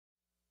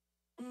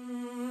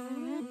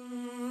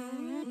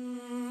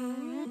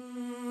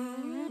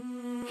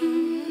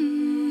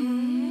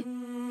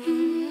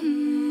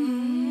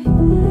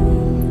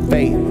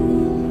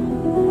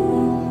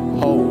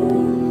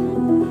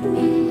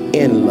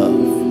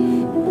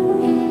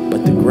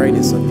But the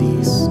greatest of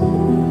these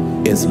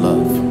is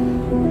love.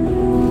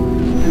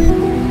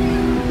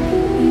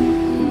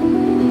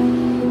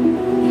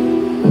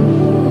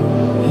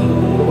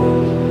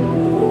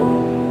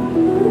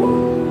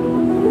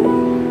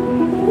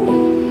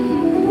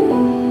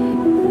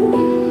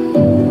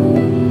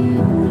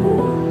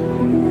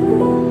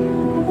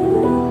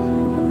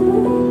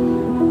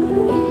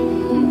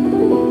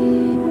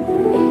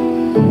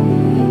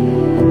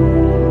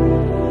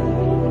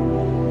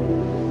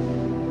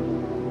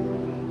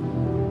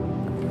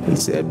 He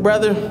said,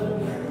 brother,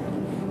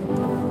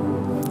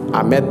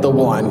 I met the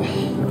one.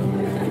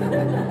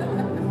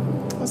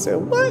 I said,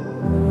 what?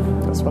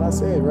 That's what I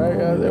said, right?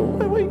 I said,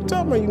 what are you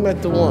talking about? You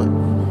met the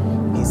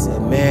one. He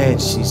said, man,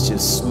 she's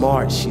just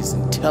smart. She's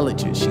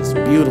intelligent. She's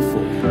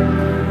beautiful.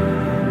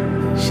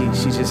 She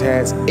just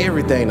has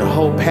everything, the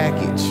whole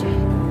package.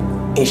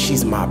 And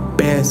she's my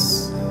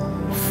best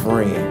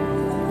friend.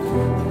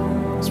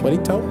 That's what he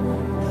told me.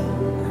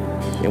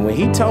 And when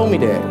he told me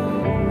that,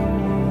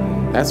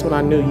 that's when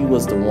I knew you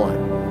was the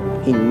one.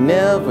 He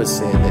never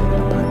said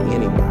that about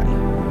anybody.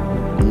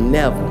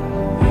 Never.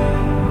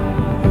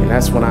 And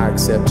that's when I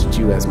accepted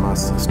you as my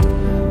sister.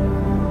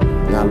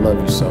 And I love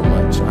you so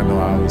much. I know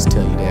I always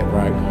tell you that,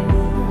 right?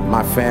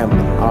 My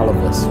family, all of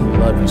us, we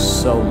love you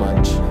so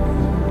much.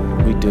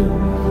 We do.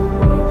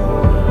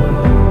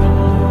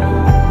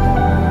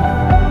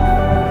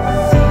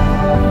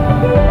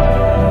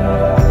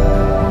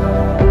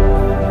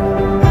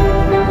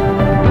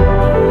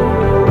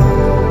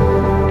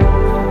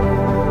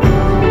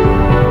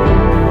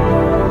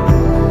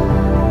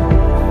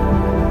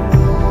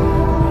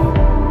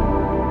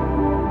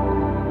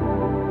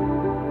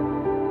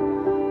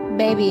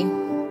 Baby,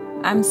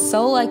 I'm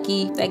so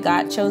lucky that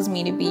God chose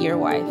me to be your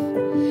wife.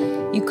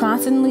 You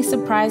constantly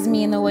surprise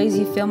me in the ways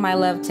you fill my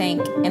love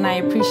tank, and I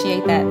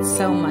appreciate that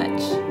so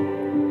much.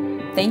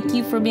 Thank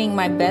you for being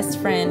my best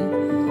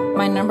friend,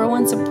 my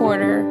 #1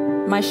 supporter,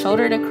 my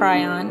shoulder to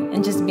cry on,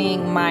 and just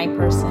being my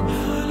person.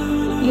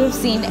 You have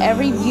seen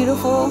every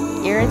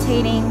beautiful,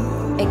 irritating,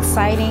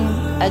 exciting,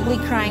 ugly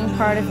crying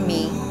part of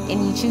me,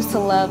 and you choose to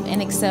love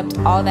and accept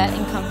all that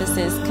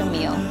encompasses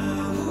Camille.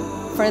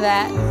 For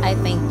that, I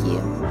thank you.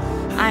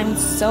 I'm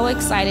so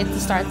excited to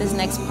start this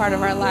next part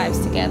of our lives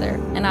together,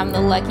 and I'm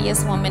the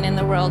luckiest woman in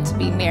the world to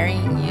be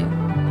marrying you.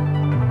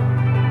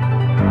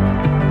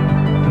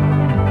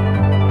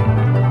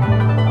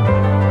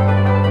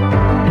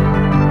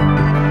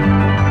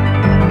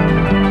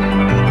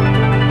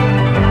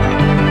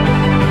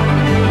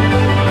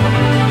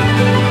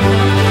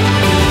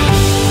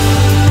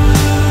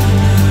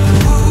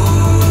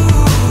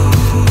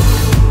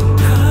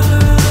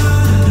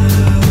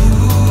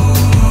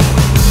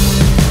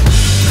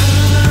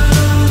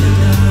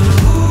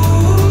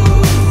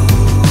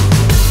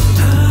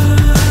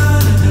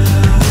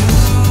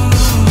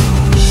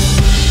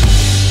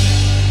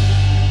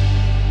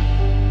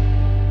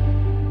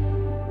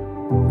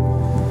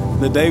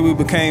 The day we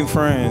became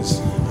friends,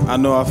 I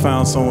know I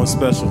found someone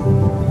special.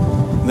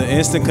 The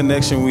instant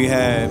connection we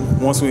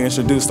had once we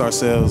introduced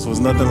ourselves was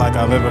nothing like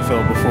I've ever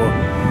felt before.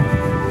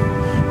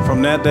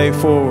 From that day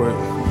forward,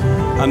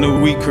 I knew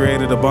we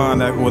created a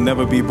bond that will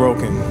never be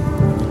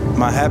broken.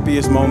 My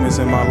happiest moments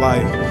in my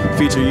life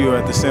feature you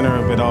at the center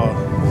of it all.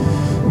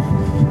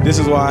 This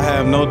is why I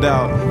have no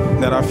doubt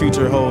that our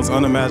future holds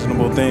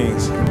unimaginable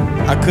things.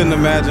 I couldn't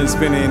imagine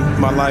spending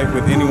my life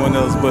with anyone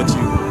else but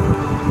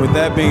you. With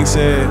that being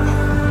said,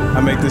 I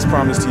make this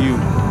promise to you.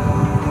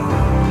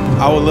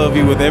 I will love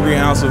you with every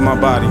ounce of my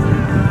body.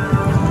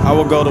 I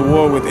will go to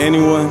war with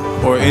anyone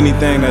or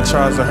anything that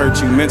tries to hurt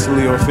you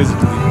mentally or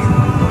physically.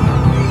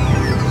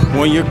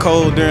 When you're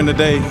cold during the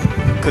day,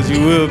 because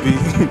you will be,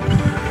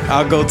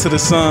 I'll go to the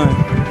sun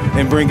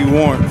and bring you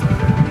warmth.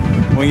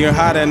 When you're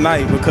hot at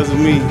night because of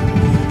me,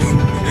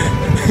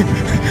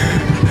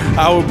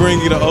 I will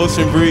bring you the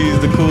ocean breeze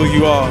to cool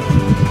you off.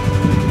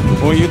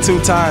 When you're too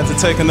tired to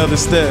take another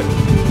step,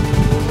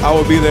 I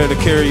will be there to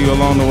carry you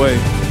along the way.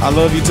 I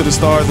love you to the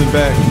stars and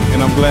back,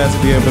 and I'm glad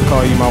to be able to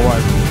call you my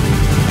wife.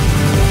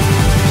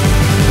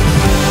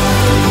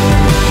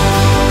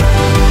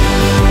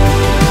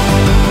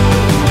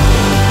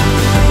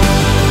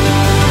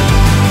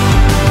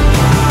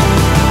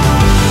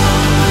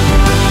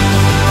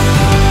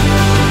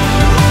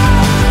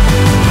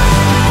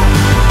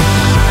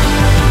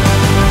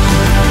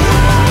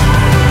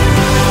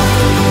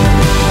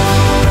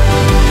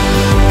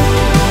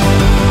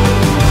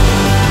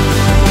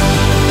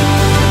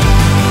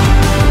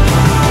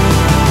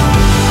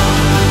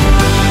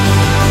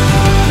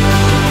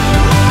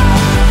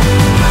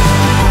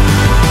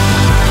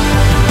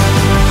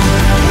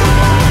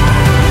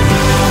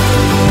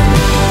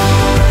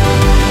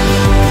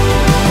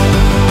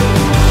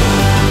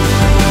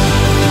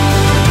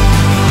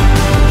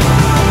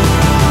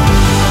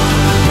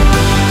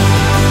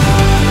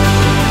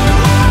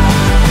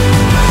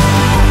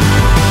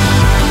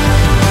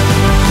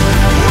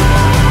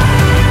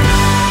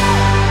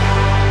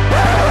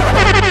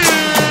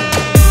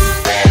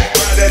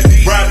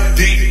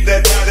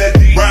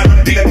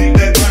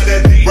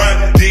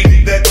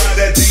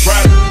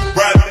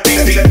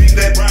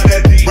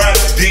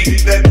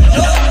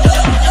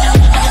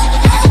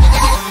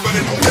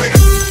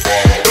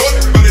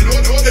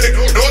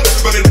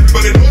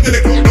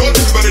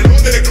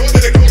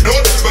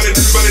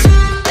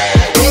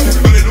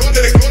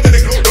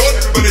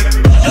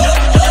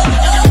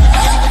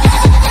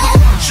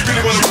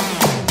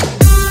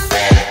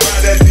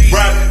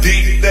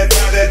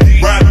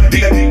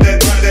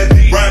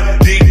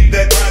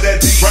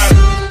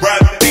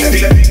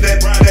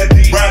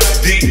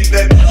 beat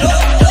that